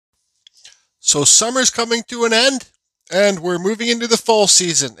So summer's coming to an end, and we're moving into the fall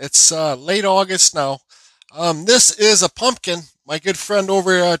season. It's late August now. This is a pumpkin. My good friend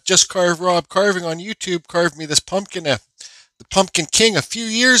over at Just Carve Rob Carving on YouTube carved me this pumpkin, the Pumpkin King, a few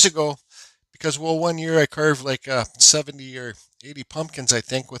years ago. Because, well, one year I carved like 70 or 80 pumpkins, I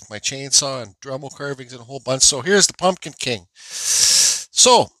think, with my chainsaw and Dremel carvings and a whole bunch. So here's the Pumpkin King.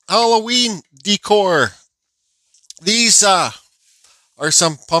 So, Halloween decor. These are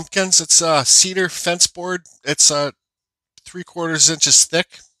some pumpkins. It's a cedar fence board. It's 3/4 inches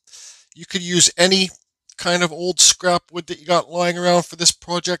thick. You could use any kind of old scrap wood that you got lying around for this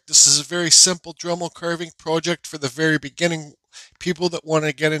project. This is a very simple Dremel carving project for the very beginning people that want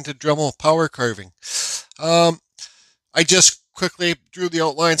to get into Dremel power carving. I just quickly drew the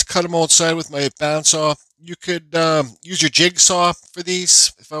outlines, cut them outside with my bandsaw. You could use your jigsaw for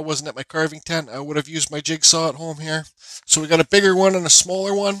these. If I wasn't at my carving tent, I would have used my jigsaw at home here. So we got a bigger one and a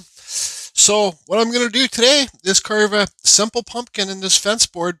smaller one. So what I'm going to do today is carve a simple pumpkin in this fence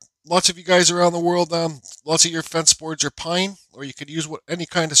board. Lots of you guys around the world, lots of your fence boards are pine, or you could use any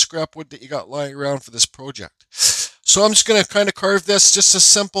kind of scrap wood that you got lying around for this project. So I'm just going to kind of carve this, just a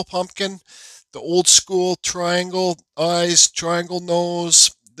simple pumpkin, the old school triangle eyes, triangle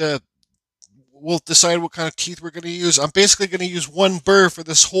nose. We'll decide what kind of teeth we're going to use. I'm basically going to use one burr for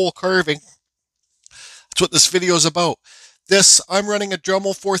this whole carving. That's what this video is about. I'm running a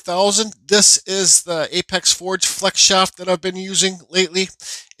Dremel 4000. This is the Apex Forge flex shaft that I've been using lately.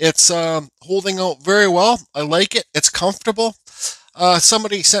 It's holding out very well. I like it. It's comfortable.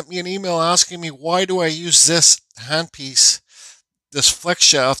 Somebody sent me an email asking me, why do I use this handpiece, this flex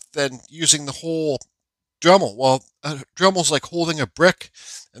shaft, than using the whole Dremel? Well, Dremel's like holding a brick,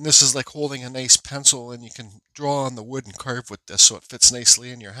 and this is like holding a nice pencil, and you can draw on the wood and carve with this so it fits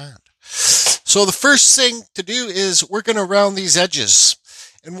nicely in your hand. So the first thing to do is we're going to round these edges.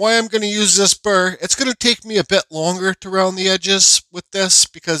 And why I'm going to use this burr, it's going to take me a bit longer to round the edges with this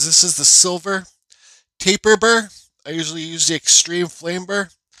because this is the silver taper burr. I usually use the extreme flame burr.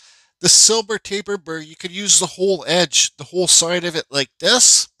 The silver taper burr, you could use the whole edge, the whole side of it like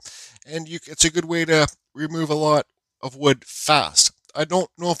this, and it's a good way to remove a lot of wood fast. I don't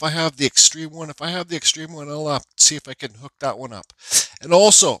know if I have the extreme one. If I have the extreme one, I'll see if I can hook that one up. And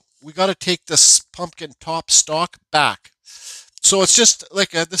also, we got to take this pumpkin top stalk back. So it's just like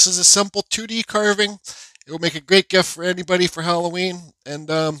this is a simple 2D carving. It will make a great gift for anybody for Halloween. And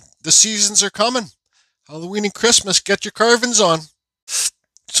the seasons are coming. Halloween and Christmas, get your carvings on.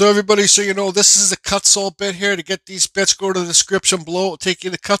 So everybody, so you know, this is the Cutsaw bit here. To get these bits, go to the description below. It'll take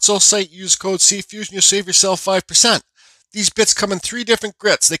you to the Cutsaw site. Use code CFusion. You'll save yourself 5%. These bits come in 3 different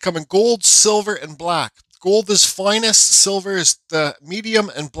grits. They come in gold, silver, and black. Gold is finest, silver is the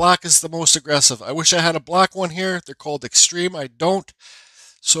medium, and black is the most aggressive. I wish I had a black one here. They're called extreme. I don't.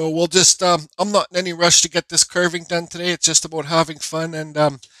 So we'll just, I'm not in any rush to get this carving done today. It's just about having fun and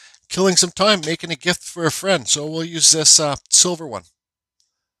killing some time, making a gift for a friend. So we'll use this silver one.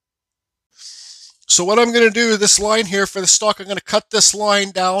 So what I'm going to do, this line here for the stalk, I'm going to cut this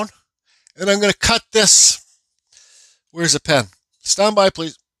line down, and I'm going to cut this. Where's the pen? Stand by,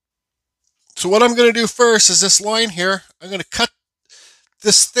 please. So what I'm going to do first is this line here. I'm going to cut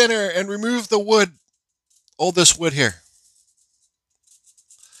this thinner and remove the wood, all this wood here.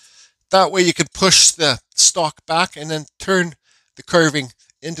 That way you can push the stalk back and then turn the carving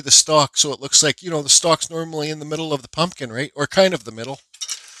into the stalk so it looks like, you know, the stalk's normally in the middle of the pumpkin, right? Or kind of the middle.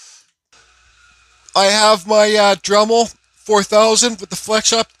 I have my Dremel 4000 with the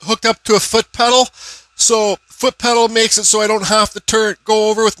flex up hooked up to a foot pedal. So foot pedal makes it so I don't have to go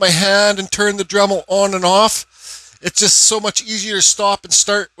over with my hand and turn the Dremel on and off. It's just so much easier to stop and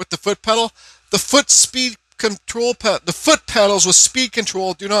start with the foot pedal. The foot pedals with speed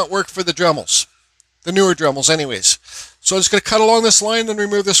control do not work for the Dremels, the newer Dremels anyways. So I'm just going to cut along this line and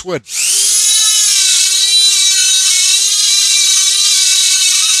remove this wood.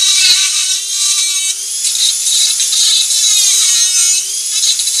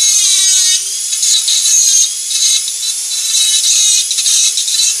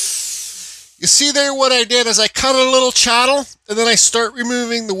 You see there what I did is I cut a little channel and then I start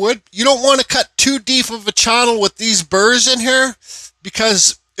removing the wood. You don't want to cut too deep of a channel with these burrs in here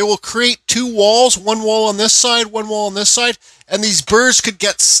because it will create 2 walls, one wall on this side, one wall on this side, and these burrs could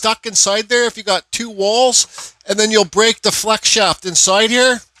get stuck inside there if you got 2 walls, and then you'll break the flex shaft inside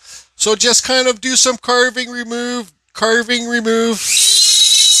here. So just kind of do some carving, remove, carving, remove.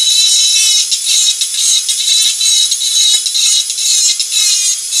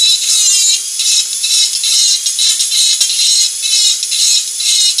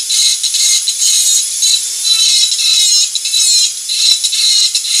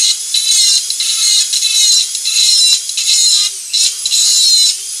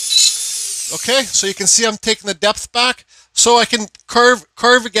 Okay, so you can see I'm taking the depth back so I can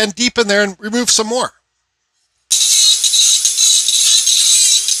carve again deep in there and remove some more.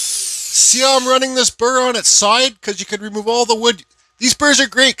 See how I'm running this burr on its side? Because you can remove all the wood. These burrs are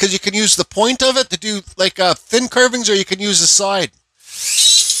great because you can use the point of it to do like thin carvings, or you can use the side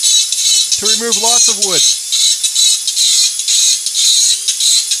to remove lots of wood.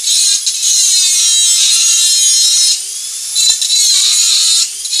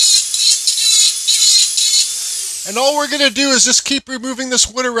 And all we're going to do is just keep removing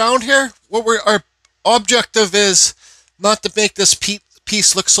this wood around here. Our objective is not to make this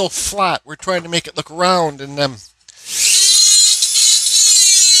piece look so flat. We're trying to make it look round. And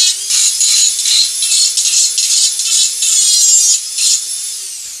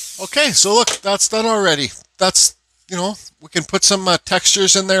okay, so look, that's done already. That's, we can put some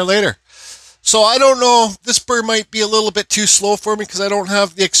textures in there later. So I don't know, this burr might be a little bit too slow for me because I don't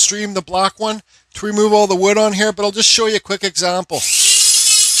have the extreme, the black one, to remove all the wood on here, but I'll just show you a quick example.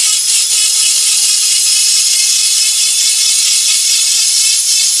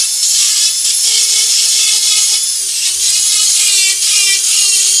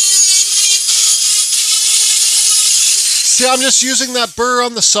 See, I'm just using that burr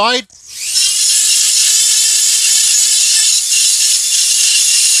on the side.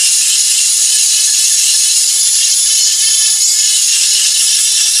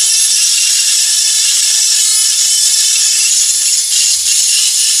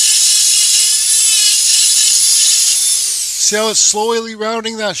 See how it's slowly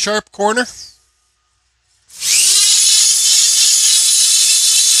rounding that sharp corner?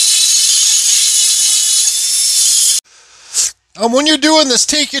 When you're doing this,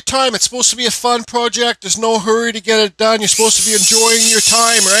 take your time. It's supposed to be a fun project. There's no hurry to get it done. You're supposed to be enjoying your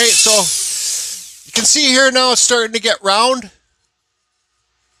time, right? So you can see here now it's starting to get round.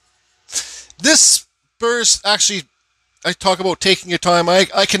 This burr's actually, I talk about taking your time. I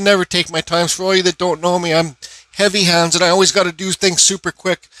can never take my time. For all you that don't know me, I'm heavy hands and I always got to do things super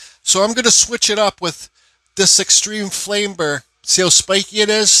quick. So I'm going to switch it up with this extreme flame burr. See how spiky it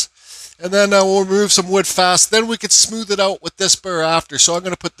is? And then we'll remove some wood fast. Then we could smooth it out with this burr after. So I'm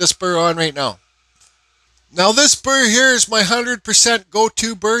going to put this burr on right now. Now this burr here is my 100%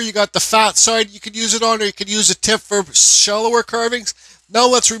 go-to burr. You got the fat side you could use it on, or you could use a tip for shallower carvings. Now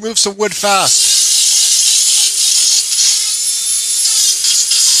let's remove some wood fast.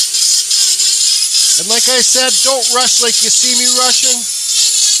 And like I said, don't rush like you see me rushing.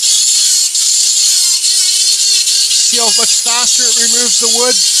 See how much faster it removes the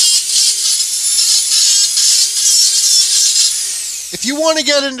wood? If you want to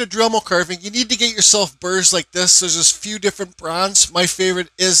get into Dremel carving, you need to get yourself burrs like this. There's a few different brands. My favorite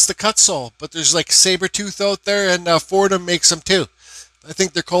is the Kutzall, but there's like Sabertooth out there, and Fordham makes them too. I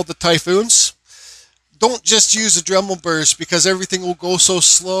think they're called the Typhoons. Don't just use the Dremel burrs because everything will go so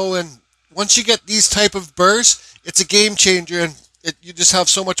slow, and once you get these type of burrs, it's a game changer, and you just have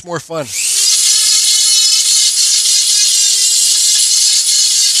so much more fun.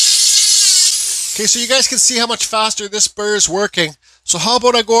 Okay, so you guys can see how much faster this burr is working. So how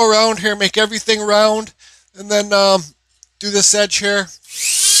about I go around here, make everything round, and then do this edge here.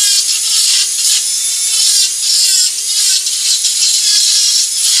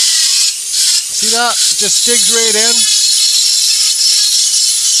 See that? It just digs right in.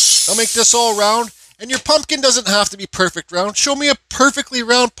 I'll make this all round. And your pumpkin doesn't have to be perfect round. Show me a perfectly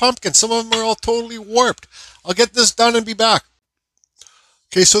round pumpkin. Some of them are all totally warped. I'll get this done and be back.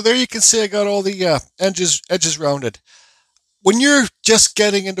 Okay, so there you can see I got all the edges rounded. When you're just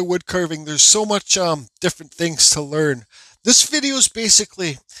getting into wood carving, there's so much different things to learn. This video is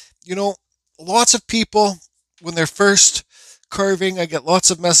basically, lots of people, when they're first carving, I get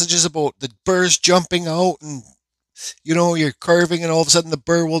lots of messages about the burrs jumping out and, you're carving and all of a sudden the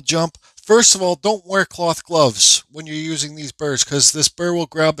burr will jump. First of all, don't wear cloth gloves when you're using these burrs because this burr will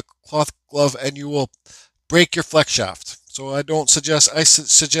grab the cloth glove and you will break your flex shaft. So I don't suggest, I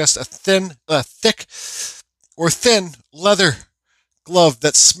suggest a thick or thin leather glove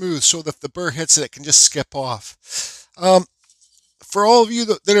that's smooth so that if the burr hits it, it can just skip off. For all of you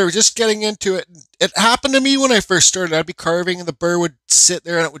that are just getting into it, it happened to me when I first started. I'd be carving and the burr would sit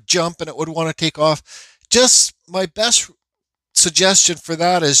there and it would jump and it would want to take off. Just my best suggestion for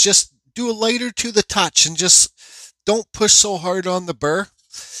that is just do a lighter to the touch and just don't push so hard on the burr.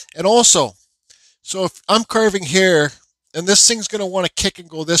 And also, so if I'm carving here and this thing's going to want to kick and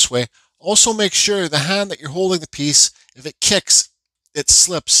go this way, also make sure the hand that you're holding the piece, if it kicks, it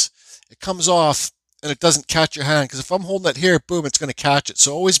slips, it comes off, and it doesn't catch your hand. Because if I'm holding it here, boom, it's going to catch it.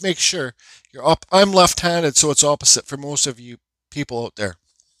 So always make sure you're up. I'm left-handed, so it's opposite for most of you people out there.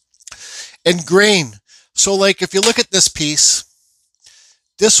 And grain. So like if you look at this piece,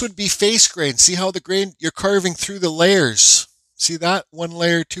 this would be face grain. See how the grain, you're carving through the layers. See that? One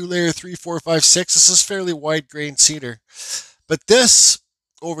layer, two layer, three, four, five, six. This is fairly wide grain cedar. But this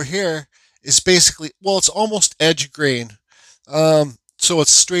over here is basically, well, it's almost edge grain. So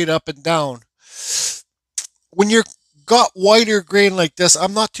it's straight up and down. When you're got wider grain like this,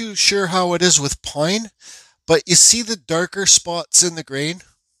 I'm not too sure how it is with pine, but you see the darker spots in the grain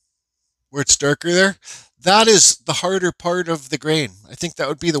where it's darker there? That is the harder part of the grain. I think that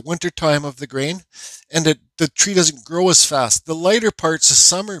would be the winter time of the grain, and the tree doesn't grow as fast. The lighter part's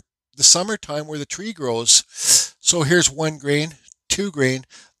the summertime where the tree grows. So here's one grain, two grain.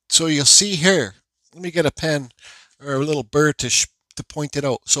 So you'll see here. Let me get a pen or a little bird to point it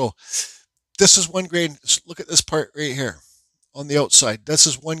out. So this is one grain. Look at this part right here on the outside. This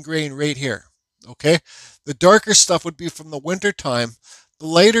is one grain right here. Okay. The darker stuff would be from the winter time. The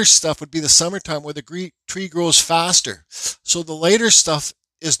lighter stuff would be the summertime where the tree grows faster. So the lighter stuff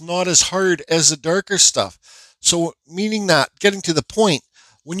is not as hard as the darker stuff. So meaning that, getting to the point,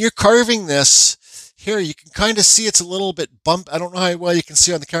 when you're carving this, here you can kind of see it's a little bit bumpy. I don't know how well you can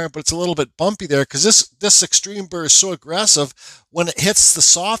see on the camera, but it's a little bit bumpy there because this extreme burr is so aggressive. When it hits the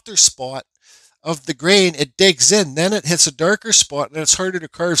softer spot of the grain, it digs in. Then it hits a darker spot and it's harder to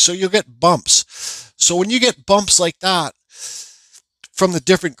carve. So you'll get bumps. So when you get bumps like that, from the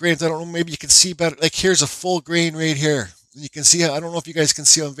different grains, I don't know, maybe you can see better. Like here's a full grain right here. You can see, I don't know if you guys can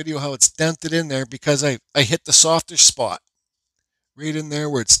see on video how it's dented in there because I hit the softer spot right in there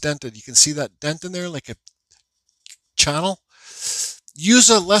where it's dented. You can see that dent in there like a channel. Use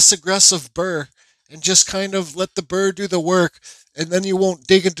a less aggressive burr and just kind of let the burr do the work, and then you won't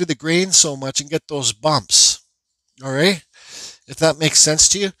dig into the grain so much and get those bumps. All right? If that makes sense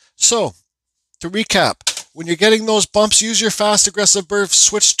to you. So, to recap, when you're getting those bumps, use your fast aggressive burr,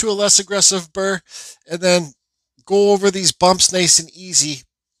 switch to a less aggressive burr, and then go over these bumps nice and easy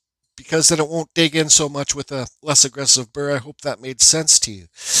because then it won't dig in so much with a less aggressive burr. I hope that made sense to you.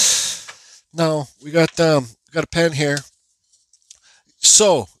 Now, we got a pen here.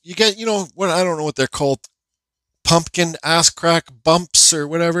 So, you get, what, I don't know what they're called, pumpkin ass crack bumps or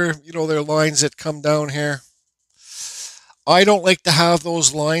whatever, they're lines that come down here. I don't like to have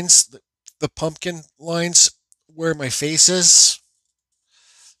those lines, the pumpkin lines, where my face is.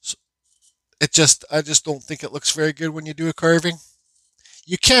 I just don't think it looks very good when you do a carving.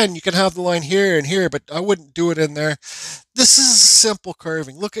 You can have the line here and here, but I wouldn't do it in there. This is a simple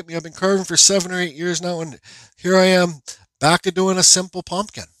carving. Look at me, I've been carving for 7 or 8 years now, and here I am back to doing a simple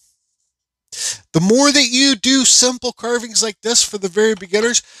pumpkin. The more that you do simple carvings like this for the very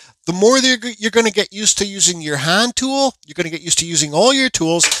beginners, the more you're going to get used to using your hand tool. You're going to get used to using all your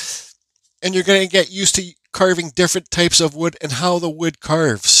tools, and you're going to get used to carving different types of wood and how the wood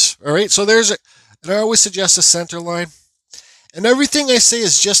carves. All right, so and I always suggest a center line. And everything I say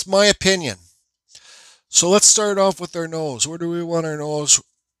is just my opinion. So let's start off with our nose. Where do we want our nose?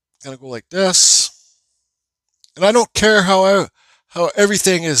 Gonna go like this. And I don't care how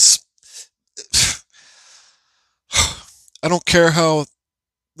everything is. I don't care how,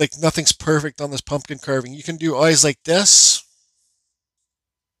 like, nothing's perfect on this pumpkin carving. You can do eyes like this.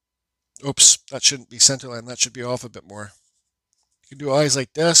 Oops, that shouldn't be center line. That should be off a bit more. You can do eyes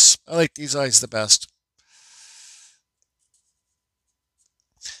like this. I like these eyes the best.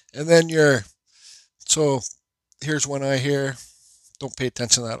 And then so here's one eye here. Don't pay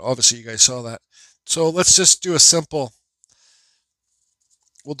attention to that. Obviously, you guys saw that. So let's just do a simple,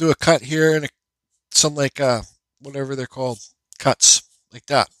 we'll do a cut here and some like, whatever they're called, cuts, like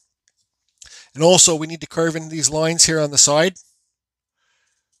that. And also, we need to carve in these lines here on the side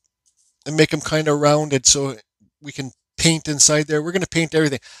and make them kind of rounded so we can paint inside there. We're going to paint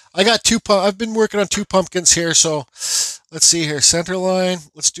everything. I've been working on 2 pumpkins here, so let's see here. Center line.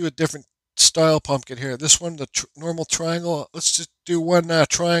 Let's do a different style pumpkin here. This one, the normal triangle. Let's just do one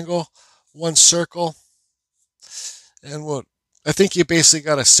triangle, one circle. And I think you basically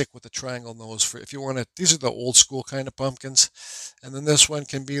got to stick with the triangle nose for if you want to. These are the old school kind of pumpkins. And then this one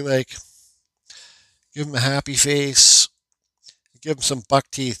can be like, give them a happy face. Give them some buck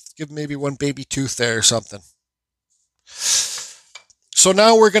teeth. Give them maybe one baby tooth there or something. So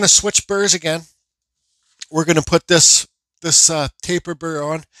now we're going to switch burrs again. We're going to put this taper burr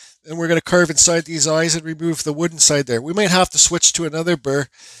on, and we're going to carve inside these eyes and remove the wood inside there. We might have to switch to another burr.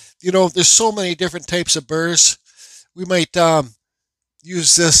 There's so many different types of burrs. We might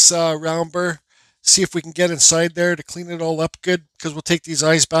use this round burr, see if we can get inside there to clean it all up good, because we'll take these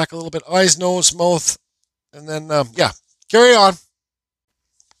eyes back a little bit. Eyes, nose, mouth, and then, yeah, carry on.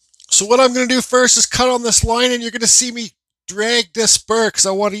 So what I'm going to do first is cut on this line, and you're going to see me drag this burr because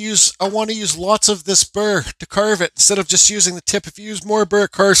I want to use lots of this burr to carve it instead of just using the tip. If you use more burr,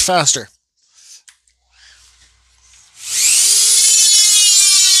 it carves faster.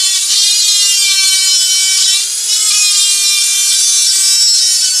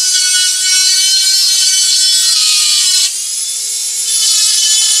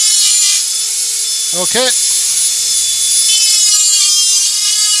 Okay.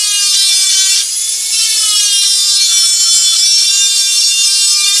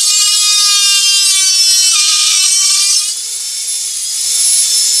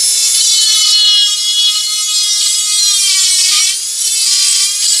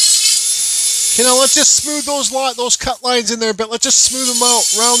 Okay, now let's just smooth those cut lines in there a bit. Let's just smooth them out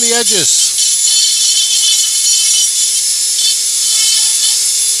around the edges.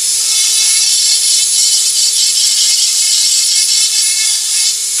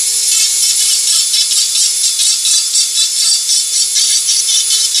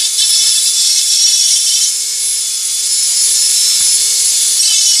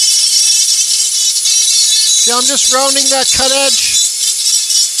 See, I'm just rounding that cut edge.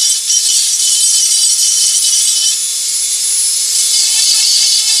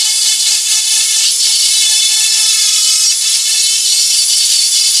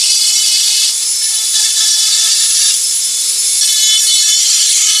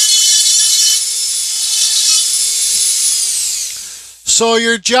 So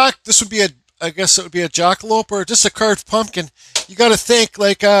your this would be I guess it would be a jackalope or just a carved pumpkin. You got to think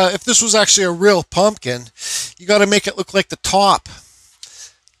like if this was actually a real pumpkin, you got to make it look like the top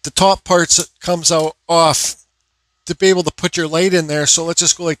parts that comes out off to be able to put your light in there. So let's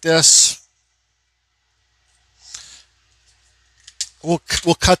just go like this. We'll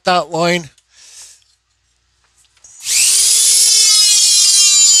cut that line.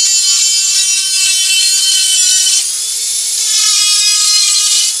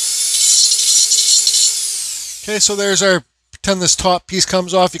 Okay, so there's our, pretend this top piece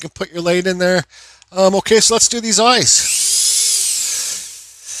comes off, you can put your light in there. Okay, so let's do these eyes.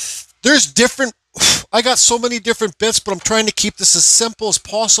 I got so many different bits, but I'm trying to keep this as simple as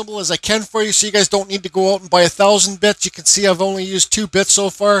possible as I can for you so you guys don't need to go out and buy 1,000 bits. You can see I've only used 2 bits so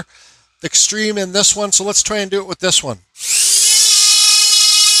far, the extreme and this one, so let's try and do it with this one.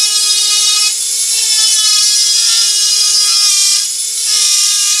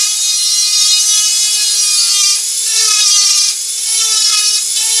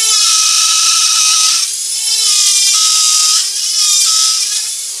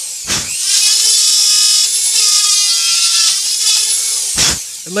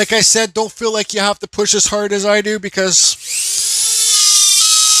 And like I said, don't feel like you have to push as hard as I do because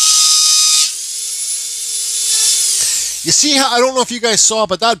you see how, I don't know if you guys saw,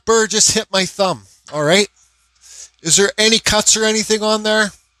 but that burr just hit my thumb. All right. Is there any cuts or anything on there?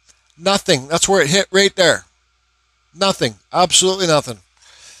 Nothing. That's where it hit right there. Nothing. Absolutely nothing.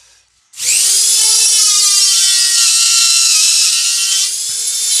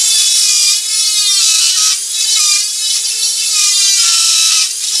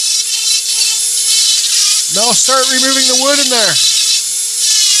 Now start removing the wood in there.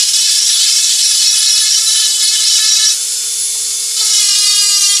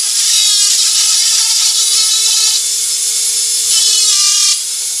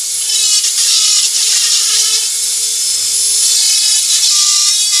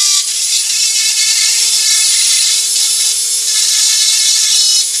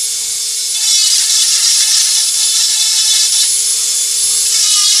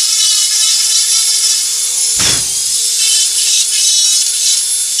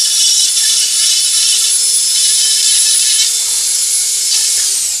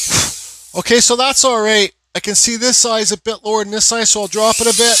 Okay, so that's all right. I can see this size a bit lower than this size, so I'll drop it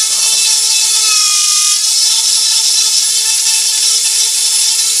a bit.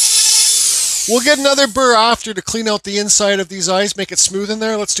 We'll get another burr after to clean out the inside of these eyes, make it smooth in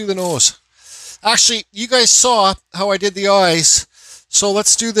there. Let's do the nose. Actually, you guys saw how I did the eyes, so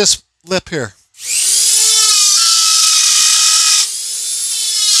let's do this lip here.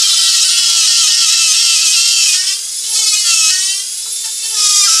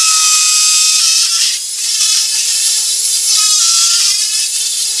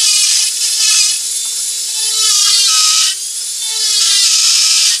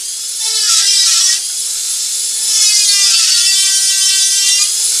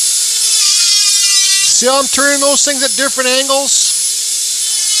 See how I'm turning those things at different angles?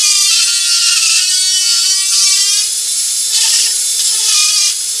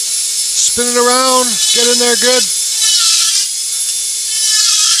 Spin it around, get in there good.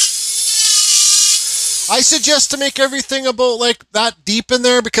 I suggest to make everything about like that deep in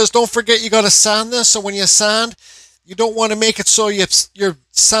there, because don't forget you got to sand this. So when you sand, you don't want to make it so you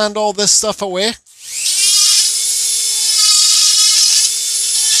sand all this stuff away.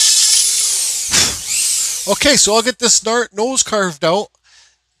 Okay, so I'll get this nose carved out.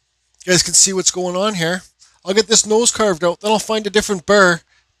 You guys can see what's going on here. I'll get this nose carved out, then I'll find a different burr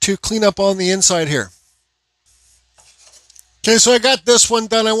to clean up on the inside here. Okay, so I got this one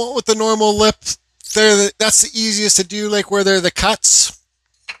done. I went with the normal lip. That's the easiest to do, like where they're the cuts.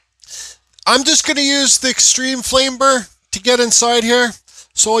 I'm just going to use the extreme flame burr to get inside here.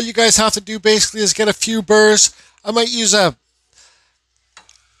 So all you guys have to do basically is get a few burrs. I might use the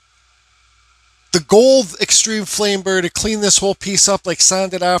gold extreme flame burr to clean this whole piece up, like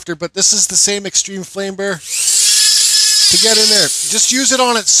sand it after, but this is the same extreme flame burr to get in there. Just use it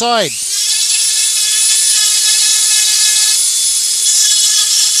on its side.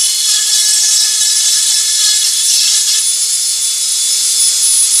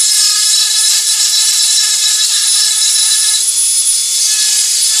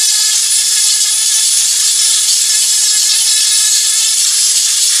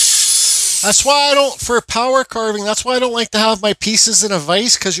 That's why I don't, for power carving, that's why I don't like to have my pieces in a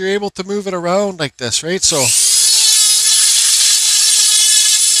vise, because you're able to move it around like this, right? So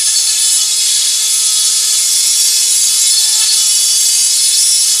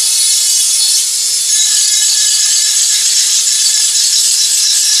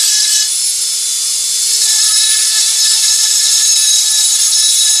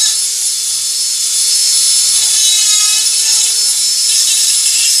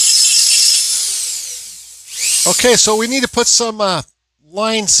okay, so we need to put some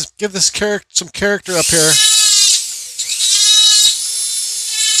lines, give this some character up here.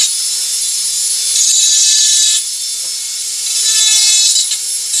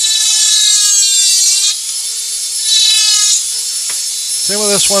 Same with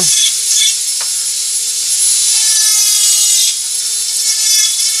this one.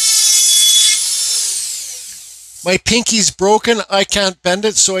 My pinky's broken. I can't bend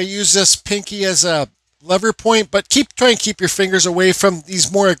it, so I use this pinky as a lever point, but try and keep your fingers away from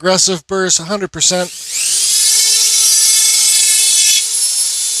these more aggressive burrs,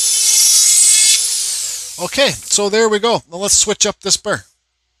 100%. Okay, so there we go. Now let's switch up this burr.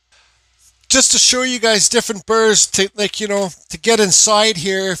 Just to show you guys different burrs to, like, you know, to get inside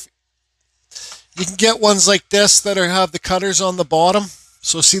here. You can get ones like this that have the cutters on the bottom.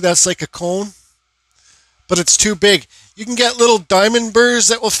 So see, that's like a cone, but it's too big. You can get little diamond burrs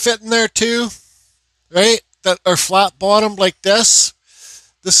that will fit in there too, right? That are flat bottomed like this.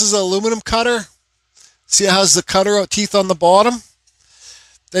 This is an aluminum cutter. See, it has the cutter teeth on the bottom.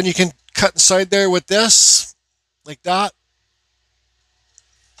 Then you can cut inside there with this, like that.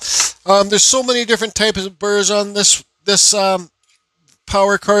 There's so many different types of burrs on this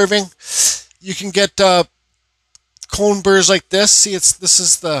power carving. You can get cone burrs like this. See, this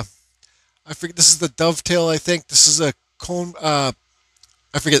is the dovetail, I think. This is a cone. I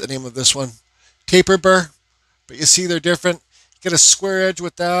forget the name of this one. Taper burr, but you see they're different. Get a square edge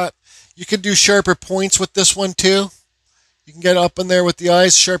with that. You can do sharper points with this one too. You can get up in there with the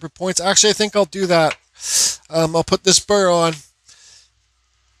eyes, sharper points. Actually, I think I'll do that. I'll put this burr on.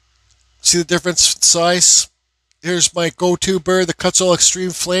 See the difference in size? Here's my go-to burr, the Cuts All Extreme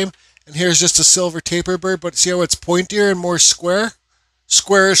Flame, and here's just a silver taper burr, but see how it's pointier and more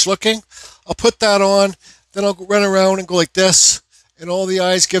squarish looking? I'll put that on, then I'll run around and go like this, and all the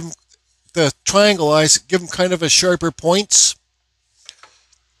eyes, give them, the triangle eyes, give them kind of a sharper points.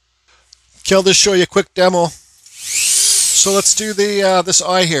 Okay, I'll just show you a quick demo. So let's do the this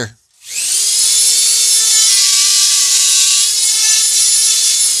eye here.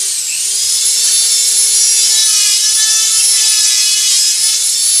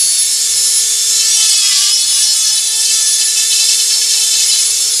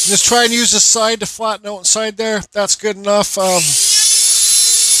 Just try and use the side to flatten out inside there. That's good enough.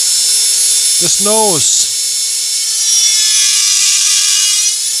 This nose.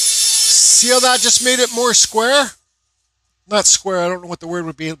 See how that just made it more square? Not square, I don't know what the word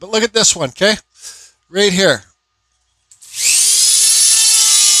would be, but look at this one, okay? Right here.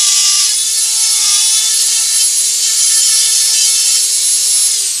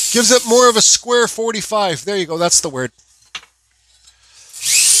 Gives it more of a square 45. There you go, that's the word.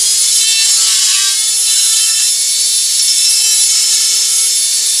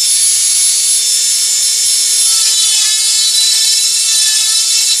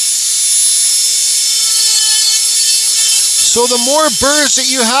 So the more burrs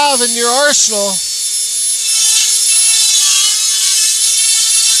that you have in your arsenal,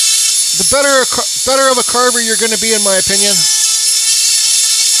 The better of a carver you're going to be, in my opinion.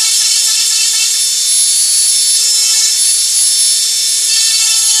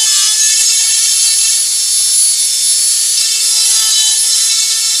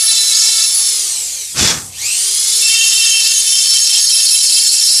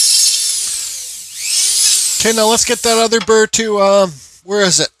 Okay, now let's get that other burr to, where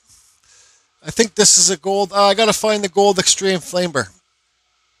is it? I think this is a gold. I gotta find the gold extreme flame burr.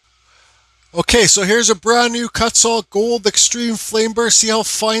 Okay, so here's a brand new cut salt gold extreme flame burr. See how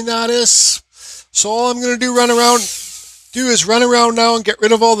fine that is? So all I'm gonna do is run around now and get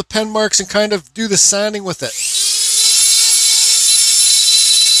rid of all the pen marks and kind of do the sanding with it.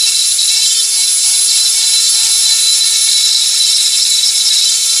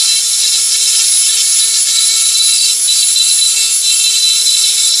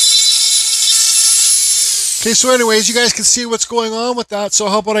 Okay, so anyways, you guys can see what's going on with that. So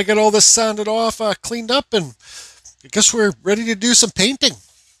how about I get all this sanded off, cleaned up, and I guess we're ready to do some painting.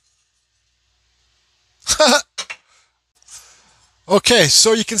 Okay,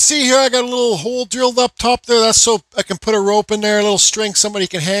 so you can see here I got a little hole drilled up top there. That's so I can put a rope in there, a little string, somebody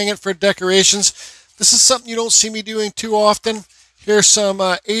can hang it for decorations. This is something you don't see me doing too often. Here's some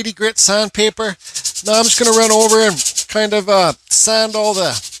 80 grit sandpaper. Now I'm just going to run over and kind of sand all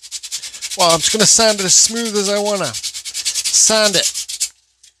the... Well, I'm just going to sand it as smooth as I want to sand it.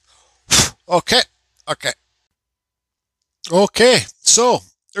 Okay. Okay, so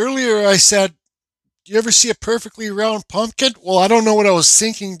earlier I said, do you ever see a perfectly round pumpkin? Well, I don't know what I was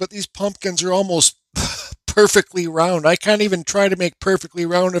thinking, but these pumpkins are almost perfectly round. I can't even try to make perfectly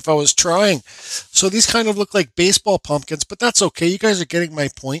round if I was trying. So these kind of look like baseball pumpkins, but that's okay. You guys are getting my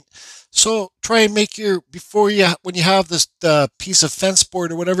point. So try and make when you have this piece of fence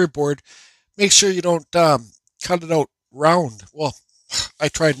board or whatever board, make sure you don't cut it out round. Well, I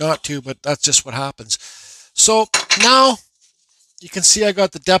tried not to, but that's just what happens. So now you can see I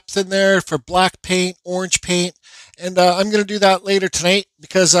got the depth in there for black paint, orange paint, and I'm going to do that later tonight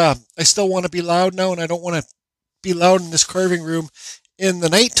because I still want to be loud now, and I don't want to be loud in this carving room in the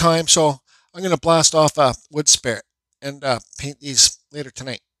nighttime, so I'm going to blast off a wood spirit and paint these later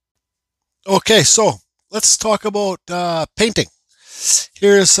tonight. Okay, so let's talk about painting.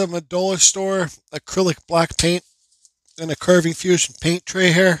 Here is some dollar store acrylic black paint and a Carving Fusion paint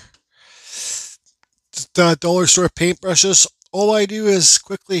tray here. Dollar store paintbrushes. All I do is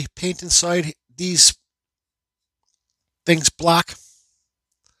quickly paint inside these things black.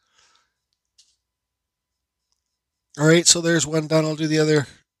 All right, so there's one done. I'll do the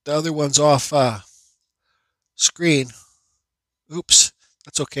other ones off screen. Oops,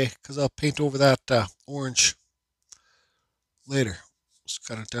 that's okay because I'll paint over that orange later. Just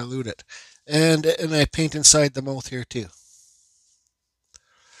kind of dilute it, and I paint inside the mouth here too.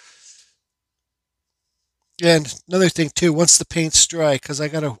 And another thing too, once the paint's dry, because I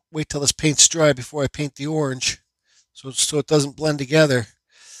gotta wait till this paint's dry before I paint the orange, so it doesn't blend together.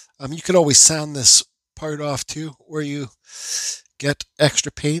 You could always sand this part off too, where you get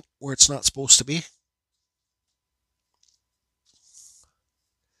extra paint where it's not supposed to be.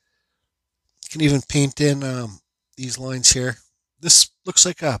 You can even paint in these lines here. This looks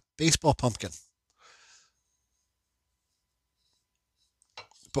like a baseball pumpkin,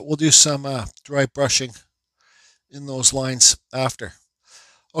 but we'll do some dry brushing in those lines after.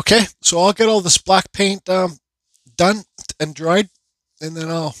 Okay, so I'll get all this black paint done and dried, and then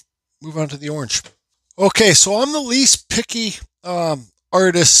I'll move on to the orange. Okay, so I'm the least picky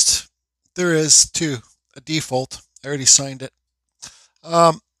artist there is to a default. I already signed it.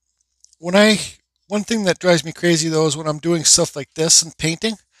 One thing that drives me crazy though is when I'm doing stuff like this and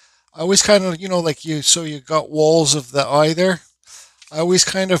painting, I always kind of, so you got walls of the eye there. I always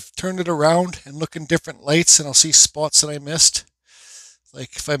kind of turn it around and look in different lights, and I'll see spots that I missed.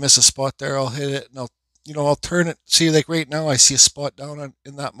 Like if I miss a spot there, I'll hit it, and I'll turn it. See, like right now, I see a spot down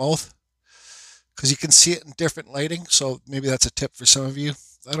in that mouth because you can see it in different lighting. So maybe that's a tip for some of you.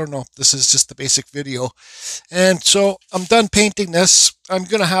 I don't know. This is just the basic video. And so I'm done painting this. I'm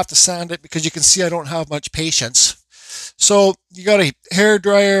going to have to sand it because you can see I don't have much patience. So you got a hair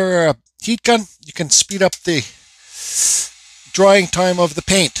dryer or a heat gun. You can speed up the drying time of the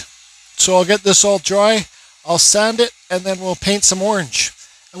paint. So I'll get this all dry. I'll sand it, and then we'll paint some orange.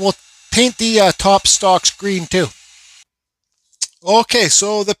 And we'll paint the top stalks green too. Okay,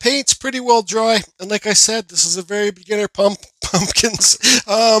 so the paint's pretty well dry, and like I said, this is a very beginner pumpkins.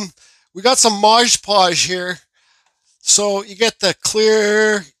 We got some Mod Podge here, so you get the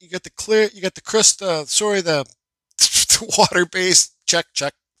clear, you get the crystal. The water-based check.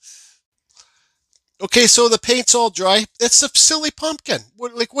 Okay, so the paint's all dry. It's a silly pumpkin.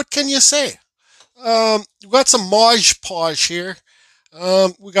 What can you say? We got some Mod Podge here.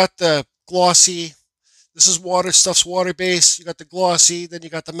 We got the glossy. This is stuff's water based. You got the glossy, then you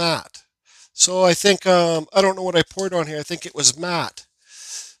got the matte. So I think I don't know what I poured on here. I think it was matte.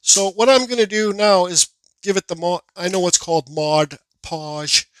 So what I'm going to do now is give it the I know it's called Mod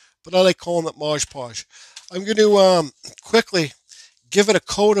Podge, but I like calling it Mod Podge. I'm going to quickly give it a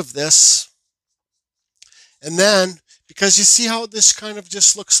coat of this, and then because you see how this kind of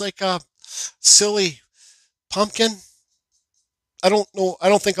just looks like a silly pumpkin. I don't know. I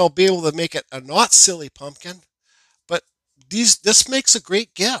don't think I'll be able to make it a not silly pumpkin, but this makes a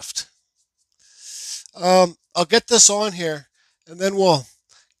great gift. I'll get this on here, and then we'll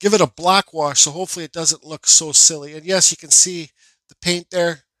give it a black wash, so hopefully it doesn't look so silly. And yes, you can see the paint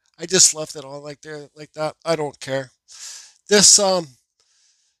there. I just left it on like that. I don't care. This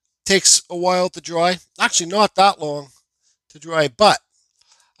takes a while to dry. Actually, not that long to dry, but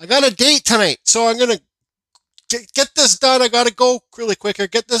I got a date tonight, so I'm gonna get this done. I gotta go really quicker.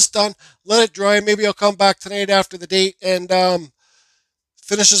 Get this done. Let it dry. Maybe I'll come back tonight after the date and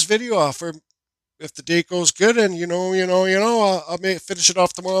finish this video off. Or if the date goes good, and I may finish it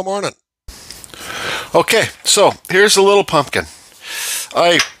off tomorrow morning. Okay, so here's the little pumpkin.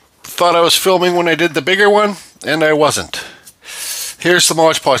 I thought I was filming when I did the bigger one, and I wasn't. Here's the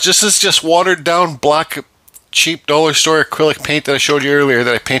Mod Podge. This is just watered down black, cheap dollar store acrylic paint that I showed you earlier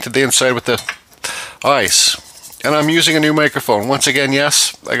that I painted the inside with the eyes. And I'm using a new microphone. Once again,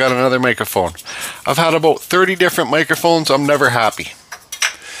 yes, I got another microphone. I've had about 30 different microphones. I'm never happy.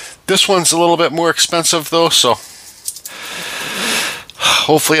 This one's a little bit more expensive though, so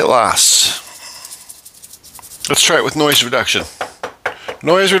hopefully it lasts. Let's try it with noise reduction.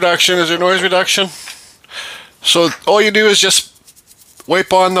 Noise reduction, is there noise reduction? So all you do is just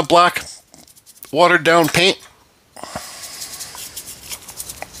wipe on the black watered down paint.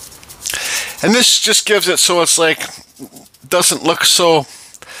 And this just gives it so it's like, doesn't look so,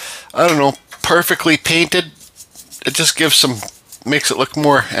 I don't know, perfectly painted. It just gives some, makes it look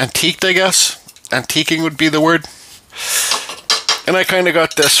more antiqued, I guess. Antiquing would be the word. And I kind of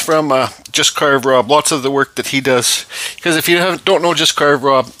got this from Just Carve Rob. Lots of the work that he does. Because if you don't know Just Carve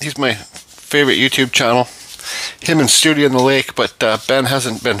Rob, he's my favorite YouTube channel. Him in Studio in the Lake, but Ben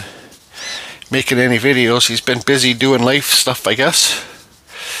hasn't been making any videos. He's been busy doing life stuff, I guess.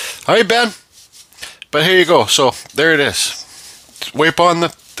 Alright, Ben. But here you go. So there it is. Wipe on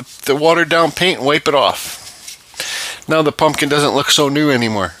the watered down paint and wipe it off. Now the pumpkin doesn't look so new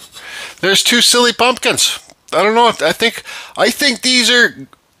anymore. There's two silly pumpkins. I don't know. I think these are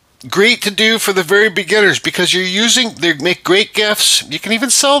great to do for the very beginners because they make great gifts. You can even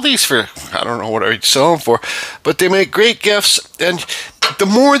sell these for, I don't know what I'd sell them for, but they make great gifts. And the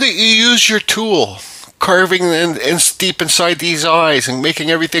more that you use your tool, carving and deep inside these eyes and making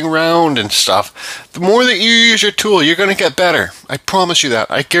everything round and stuff, the more that you use your tool, you're going to get better. I promise you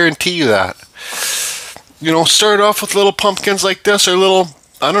that. I guarantee you that. You know, start off with little pumpkins like this, or little,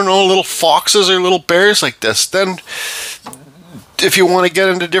 I don't know, little foxes or little bears like this. Then if you want to get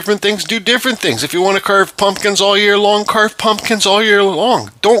into different things, do different things. If you want to carve pumpkins all year long, carve pumpkins all year long.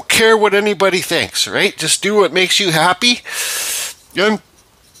 Don't care what anybody thinks, right? Just do what makes you happy. And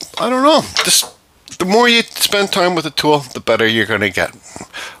I don't know, just the more you spend time with the tool, the better you're going to get.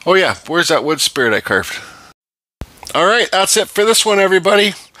 Oh yeah, where's that wood spirit I carved? Alright, that's it for this one,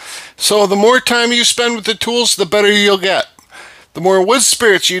 everybody. So the more time you spend with the tools, the better you'll get. The more wood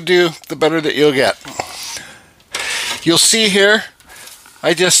spirits you do, the better that you'll get. You'll see here,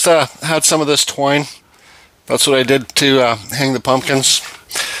 I just had some of this twine. That's what I did to hang the pumpkins.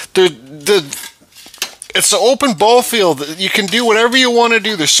 It's an open ball field. You can do whatever you want to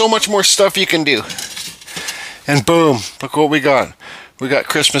do. There's so much more stuff you can do. And boom, look what we got. We got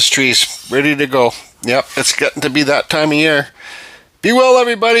Christmas trees ready to go. Yep, it's getting to be that time of year. Be well,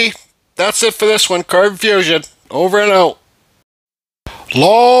 everybody. That's it for this one. Carve Fusion. Over and out.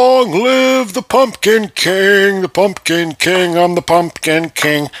 Long live the Pumpkin King, the Pumpkin King, I'm the Pumpkin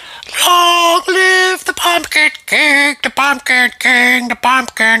King. Long live the Pumpkin King, the Pumpkin King, the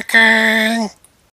Pumpkin King.